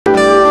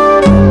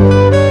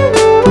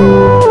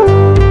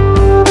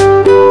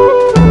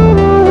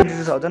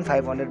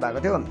2500 भएको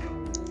थियो।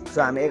 सो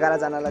हामी 11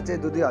 जनालाई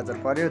चाहिँ 2000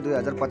 पर्यो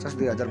 2050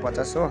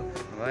 2050 हो।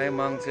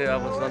 राइमाङ चाहिँ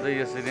अब सधैँ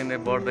यसरी नै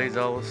बढ्दै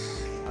जाओस्।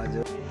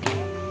 हजुर।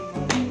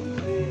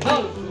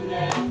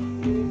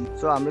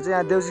 सो हाम्रो चाहिँ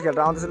यहाँ देउसी खेलेर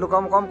आउँदैछ। लु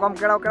कम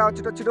केडा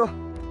छिटो छिटो।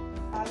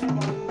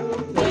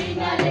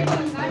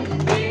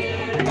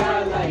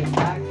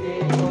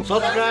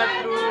 Subscribe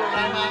to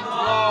राइमाङ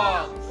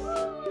blog.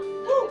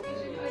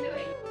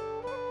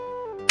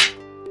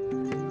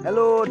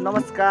 हेलो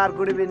नमस्कार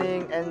good evening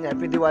and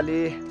happy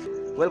Diwali.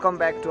 Welcome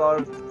back to our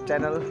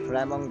channel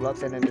राइमाङ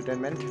blogs and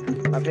entertainment.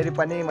 फेरि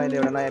पनि मैले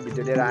एउटा नयाँ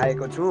भिडियो लिएर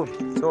आएको छु।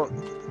 सो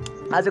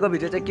आजको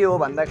भिडियो चाहिँ के हो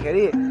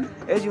भन्दाखेरि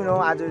एज यु नो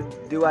आज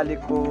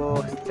दिवालीको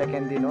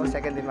सेकेन्ड दिन हो।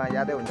 सेकेन्ड दिनमा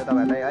यादै हुन्छ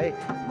तपाईँहरूलाई है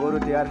गोरु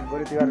तिहार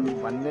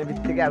भन्ने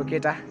बित्तिकै अब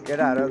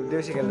केटाहरू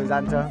देउसी खेल्नु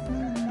जान्छ।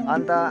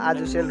 अन्त आज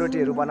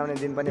सेलरोटीहरू बनाउने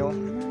दिन पनि हो।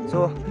 सो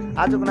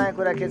आजको नयाँ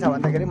कुरा के छ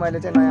भन्दाखेरि मैले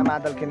चाहिँ नयाँ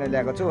मादल किनेर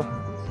ल्याएको छु।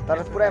 तर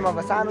पुरै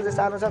महँगो सानो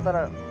छ तर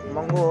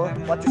महँगो हो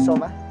 2500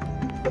 मा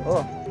हो।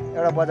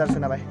 एउटा बजार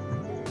सुना भाइ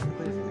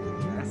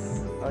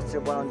त्यो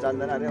बनाउनु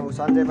जान्दैन अरे। ऊ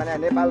सञ्जय पनि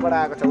नेपालबाट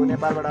आएको छ। ऊ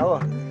नेपालबाट हो।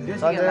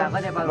 सञ्जय म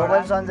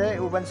पनि सञ्जय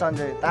ऊ पनि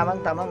सञ्जय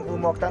तामाङ ऊ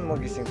मोक्तान म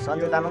घिसिङ।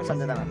 सञ्जय तामाङ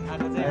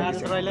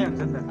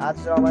आज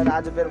रमाइलो।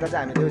 आज बेलुका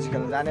चाहिँ हामी देउसी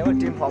खेल्नु जाने हो।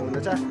 टिम फर्म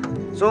हुँदैछ।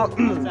 सो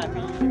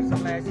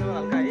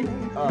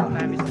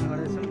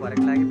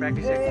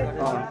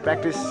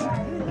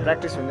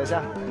प्र्याक्टिस हुँदैछ।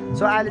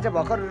 सो अहिले चाहिँ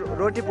भर्खर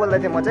रोटी पोल्दै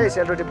थिएँ म चाहिँ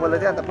सेलरोटी पोल्दै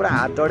थिएँ। अन्त पुरा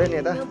हात डढ्यो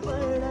नि त।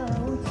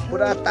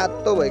 पुरा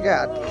तातो भयो क्या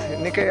हात।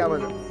 निकै अब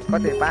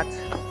कति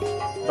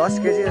 5-10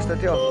 केजी जस्तो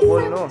थियो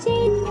पोल्नु।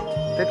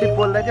 त्यति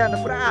पोल्दै थियो। अन्त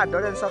पुरा हात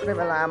डढ्यो। सक्ने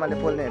बेला आमाले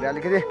पोल्ने अरे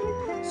अलिकति।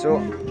 सो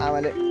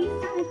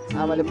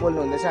आमाले पोल्नु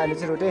हुँदैछ अहिले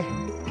चाहिँ रोटी।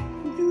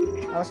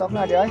 अब सक्नु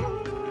आँट्यो है।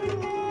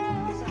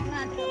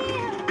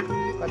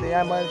 कति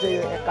यहाँ मैले चाहिँ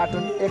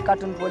एक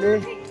कार्टुन पोलेँ।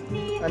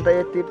 अन्त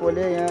यति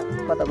पोलेँ। यहाँ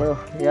कता भयो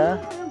यहाँ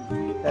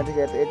त्यहाँदेखि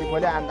यति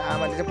पोलेँ। अन्त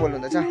आमाले चाहिँ पोल्नु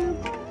हुँदैछ।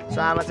 सो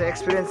आमा चाहिँ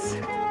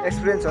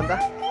एक्सपिरियन्स हो नि त।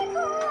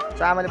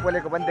 सो आमाले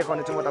पोलेको पनि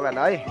देखाउने छु म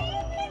तपाईँहरूलाई है।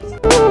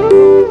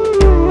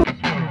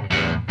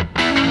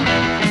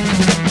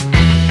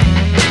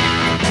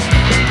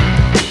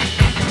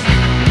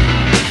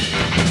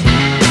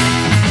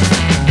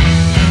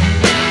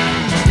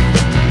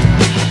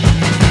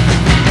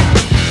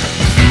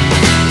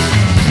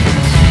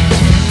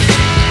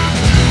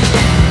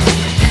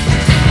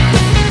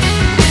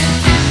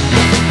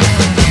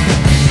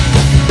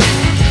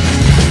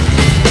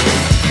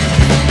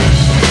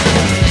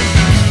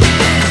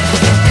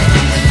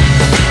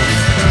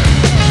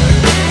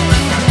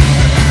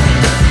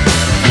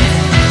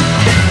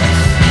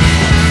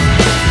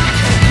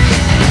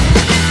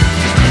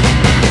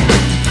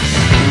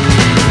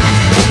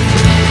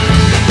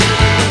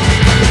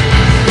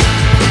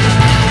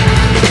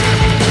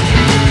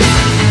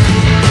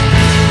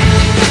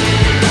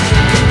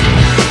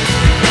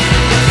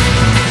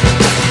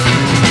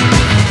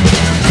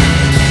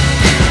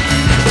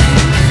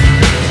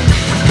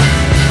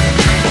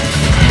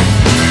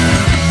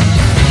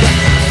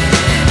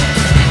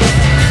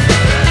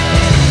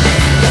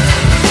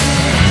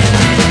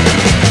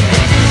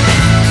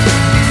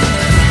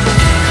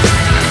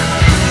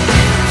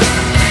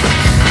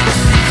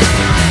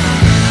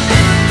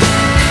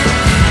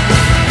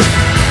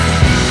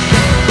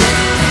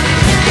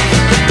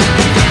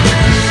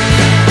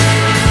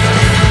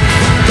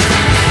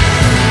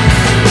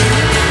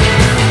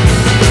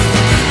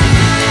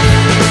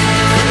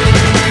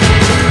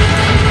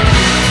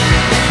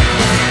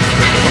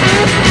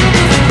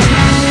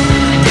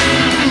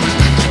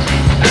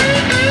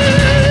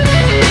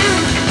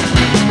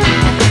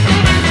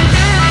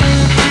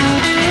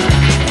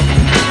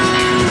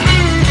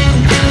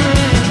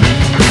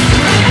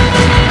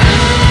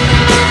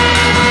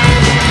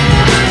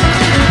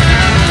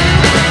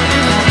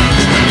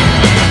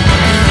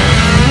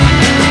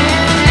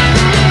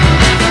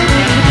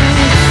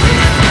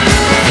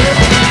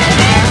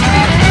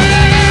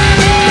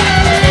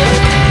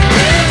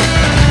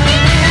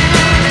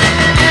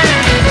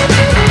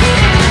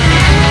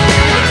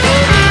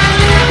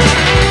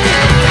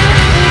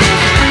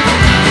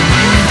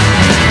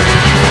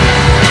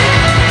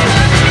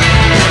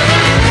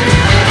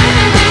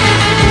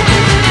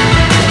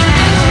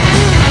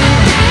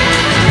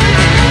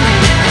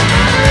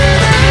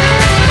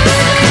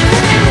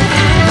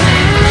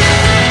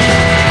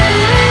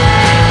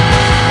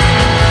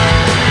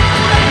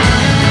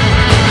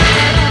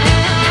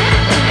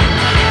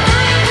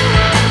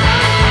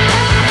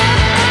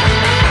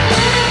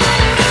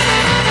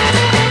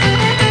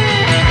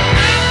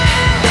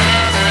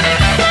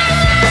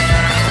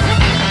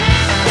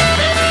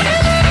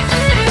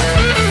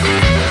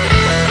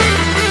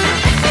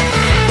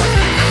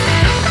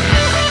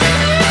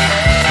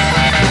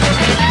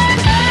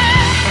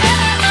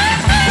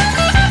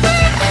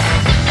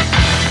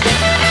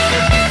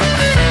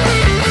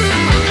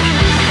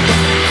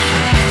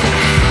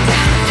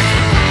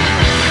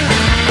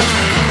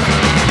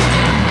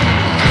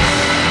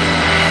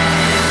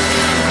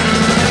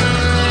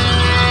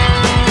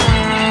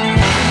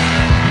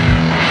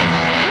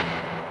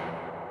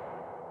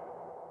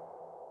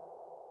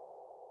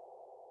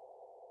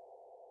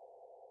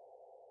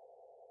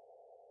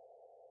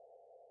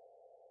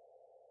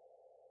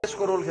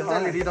 फुटबल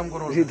खेल्छ नि रिदमको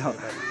रोल रिदम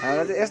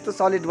हाम्रो चाहिँ यस्तो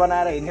सलिड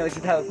बनाएर हिँडेपछि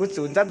त कुछ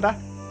हुन्छ नि त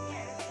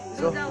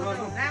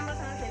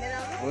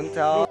हुन्छ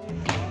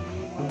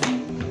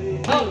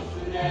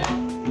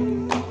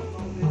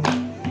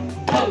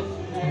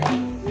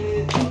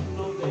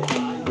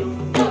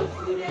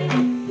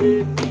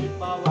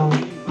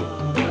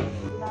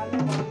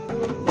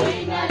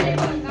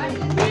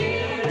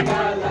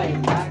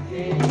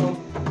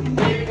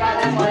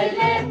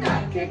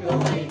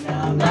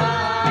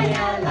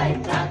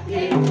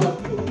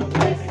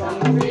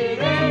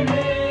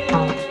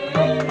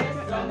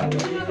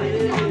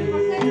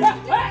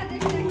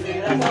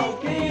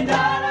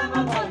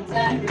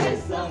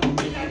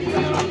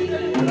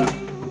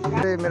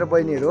मेरो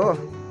बहिनीहरू हो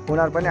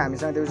उनीहरू पनि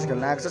हामीसँग देउसी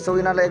खेल्न आएको छ सो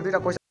यिनीहरूलाई एक दुईवटा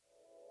क्वेसन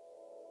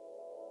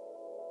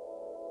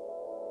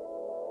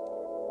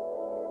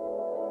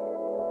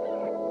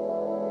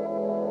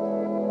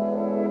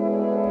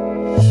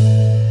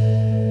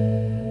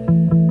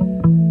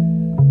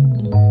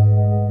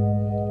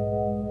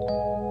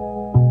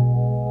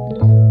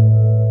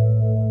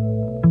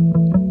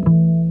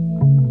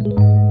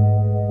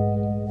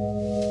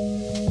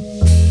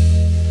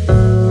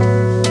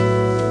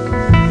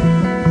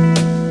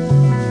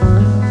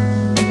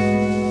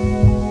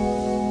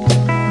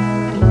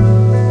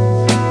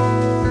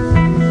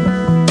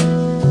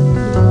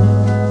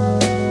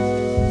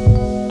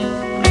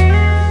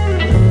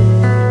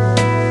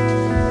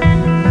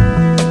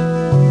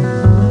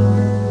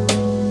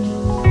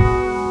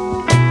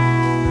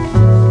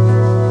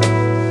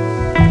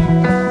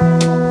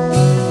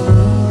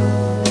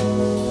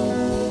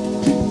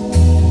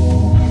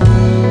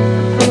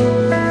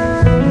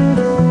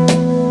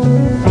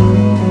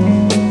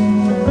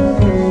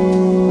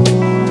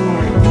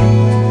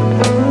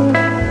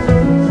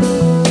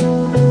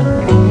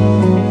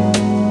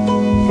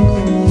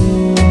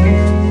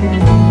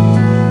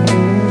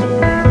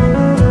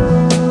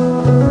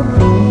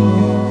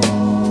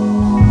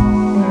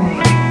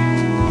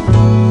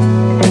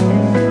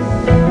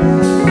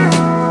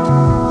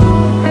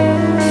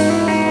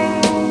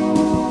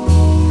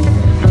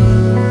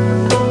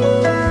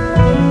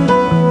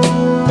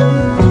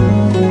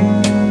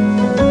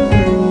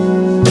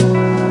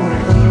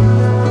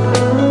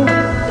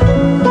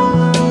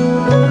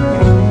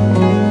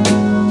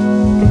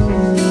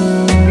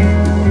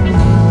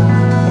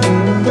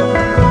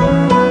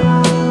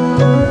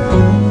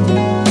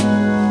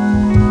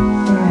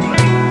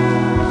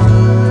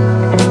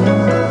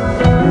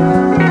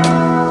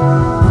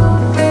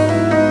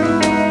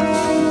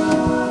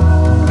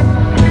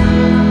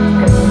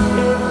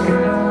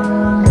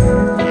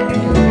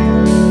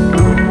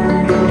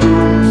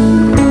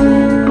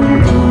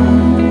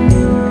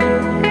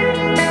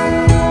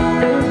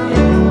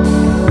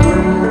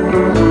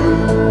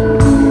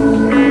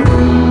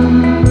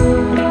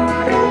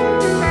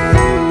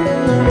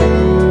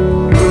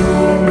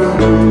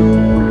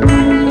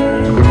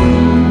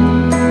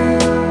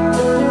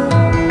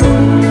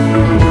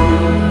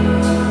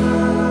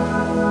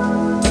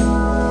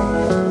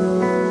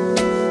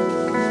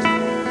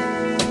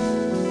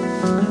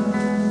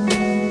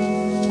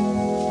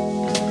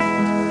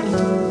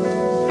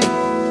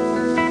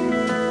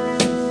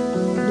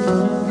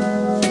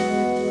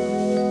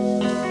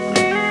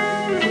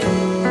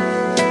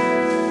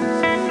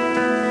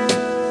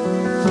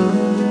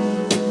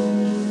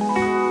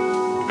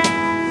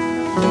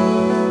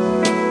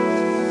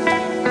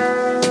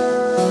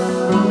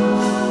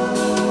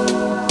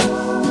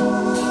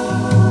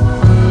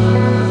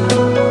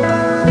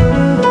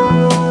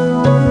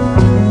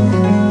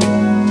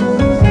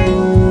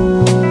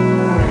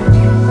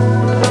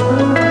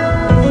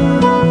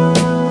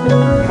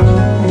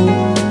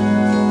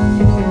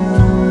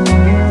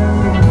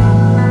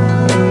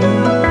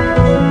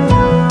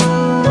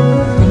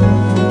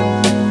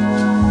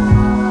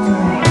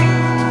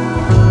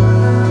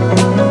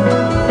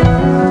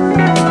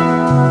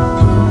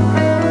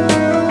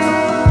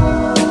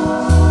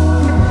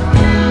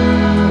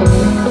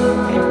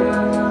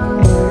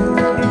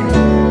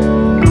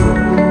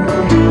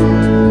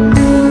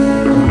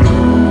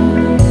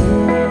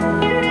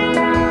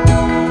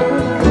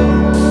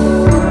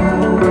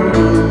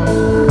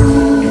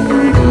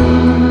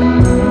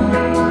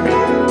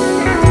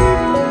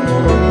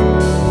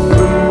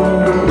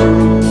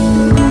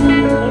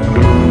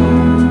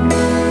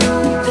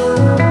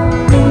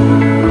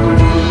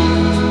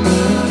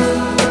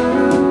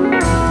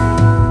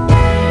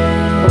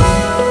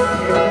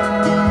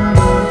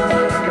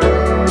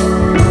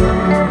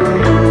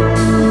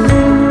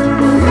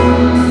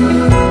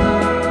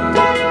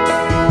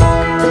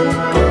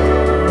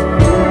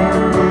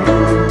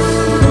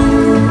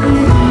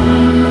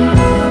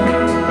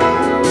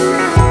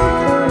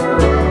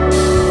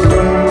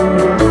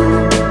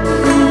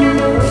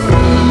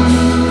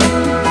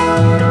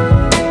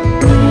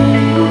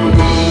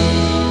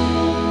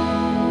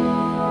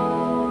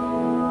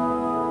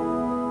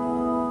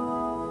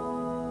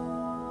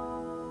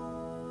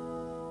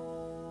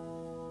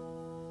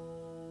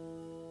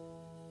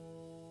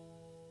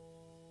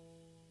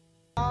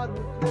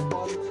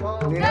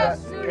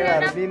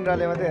केटाहरू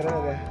बिन्द्रले मात्रै हेर न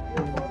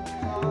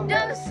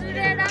Deusi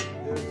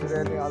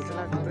देउसुरेले हल्छ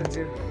लाग्छ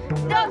चिर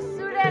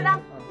Deusi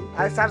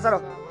आइ सार सार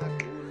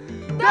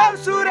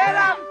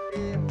देउसुरेराम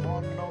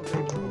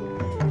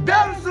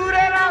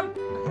देउसुरेराम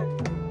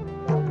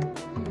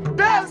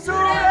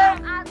देउसुरेराम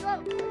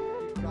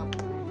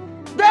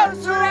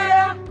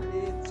देउसुरेराम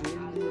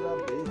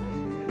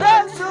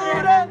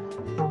देउसुरेराम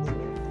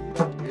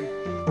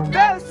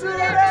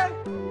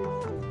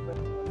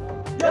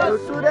देउसुरेराम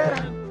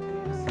देउसुरेराम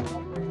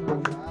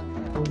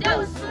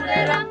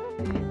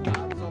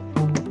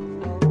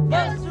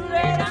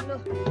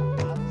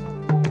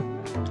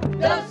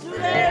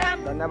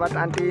धन्यवाद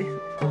आन्टी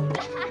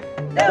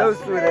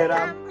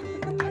देउसुरेराम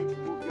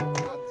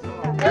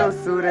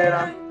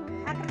देउसुरेराम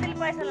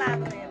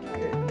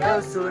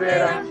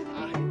देउसुरेराम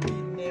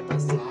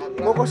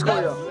म कसको हो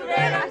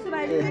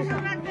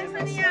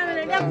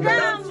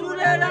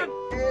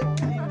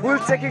फुल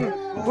चेकिङ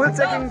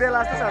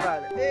देला जस्तो छ त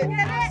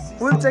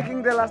फुल चेकिङ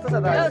देला जस्तो छ त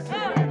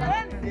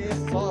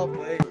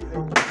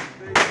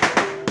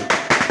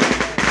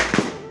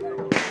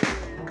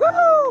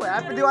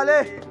ह्याप्पी दिवाली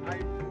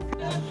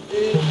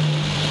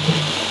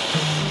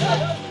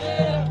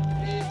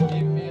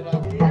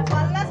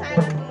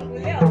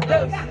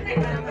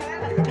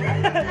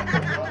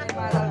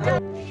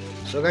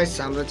सो गाइस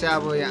हाम्रो चाहिँ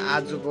अब यहाँ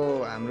आजको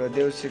हाम्रो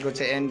देउसीको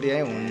चाहिँ एन्ड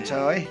यहीँ हुन्छ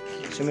है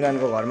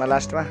सुमिरनको घरमा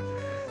लास्टमा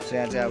सो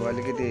यहाँ चाहिँ अब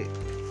अलिकति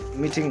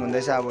मिटिङ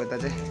हुँदैछ अब यता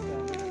चाहिँ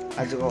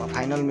आजको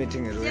फाइनल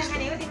मिटिङहरू यस्तो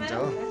हुन्छ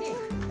हो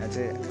यहाँ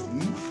चाहिँ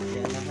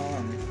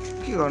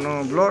के गर्नु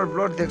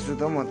ब्लड देख्छु त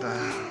म त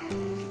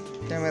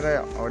क्यामेरा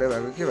हौडे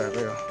भएको के भएको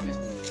यो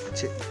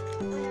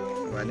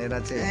भनेर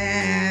चाहिँ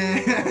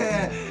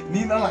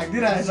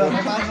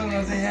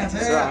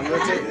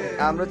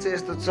हाम्रो चाहिँ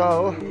यस्तो छ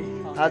हो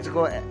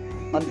आजको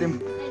अन्तिम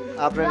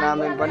आफ्नो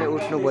नामले पनि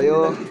उठ्नु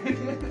भयो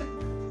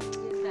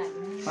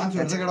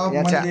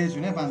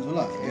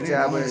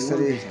अब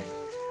यसरी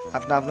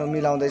आफ्नो आफ्नो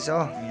मिलाउँदैछ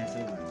हो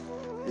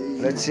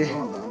लेट्सी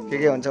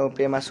के हुन्छ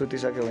पेमा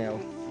सुतिसक्यो यहाँ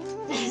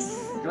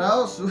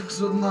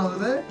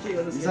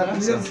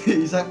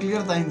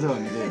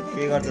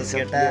के गर्छ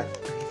सेटा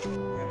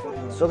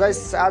सो गाइस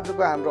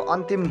आजको हाम्रो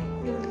अन्तिम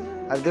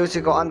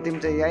देउसीको अन्तिम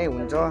चाहिँ यहीँ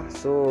हुन्छ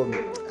सो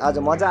आज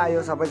मजा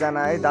आयो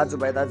सबैजना है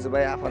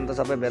दाजुभाइ आफन्त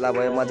सबै भेला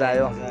भयो मजा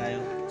आयो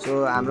सो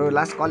हाम्रो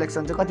लास्ट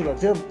कलेक्सन चाहिँ कति भएको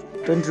थियो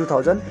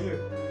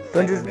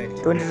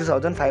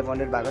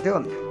 22,500 भएको थियो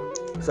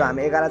सो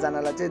हामी 11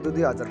 जनालाई चाहिँ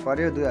 2,000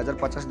 पर्यो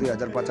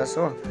 2,050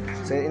 हो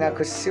सो यिनीहरू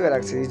खुसी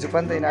भइरहेको छ हिजो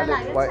पनि त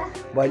यिनीहरूले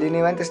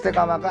भैलिनीमा पनि त्यस्तै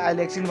कमाएको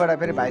अहिले एकछिनबाट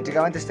फेरि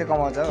भाइटिकामा पनि त्यस्तै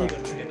कमाउँछ हो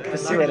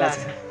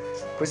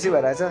खुसी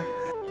भइरहेछ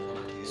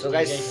सो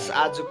गाइस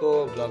आजको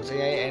भ्लग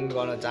चाहिँ यहीँ एन्ड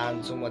गर्न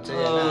चाहन्छु म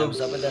चाहिँ होइन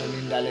सबैजना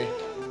निन्द्राले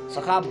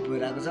सखाप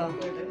भइरहेको छ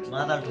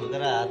माता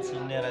ठोकेर हात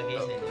सुन्नेर केही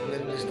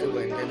छैन त्यस्तो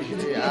भयो नि त्यहाँदेखि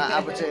चाहिँ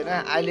अब चाहिँ होइन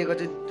अहिलेको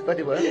चाहिँ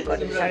कति भयो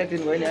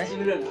 3:30 भयो नि है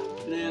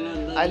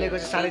अहिलेको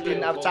चाहिँ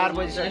 3:30 अब 4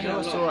 बजिसक्यो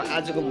सो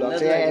आजको भ्लग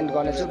चाहिँ यहीँ एन्ड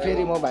गर्नेछु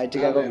फेरि म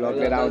भाइटिकाको भ्लग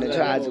लिएर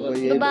आउनेछु आजको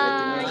यही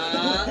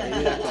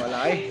होला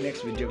है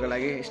नेक्स्ट भिडियोको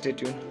लागि stay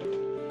tune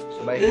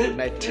by good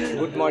night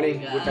good morning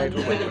good night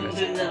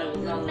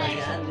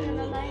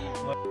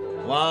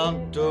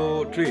 1,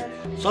 2, 3.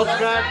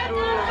 Subscribe to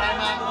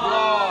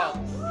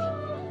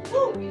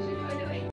RaiMangVlogs.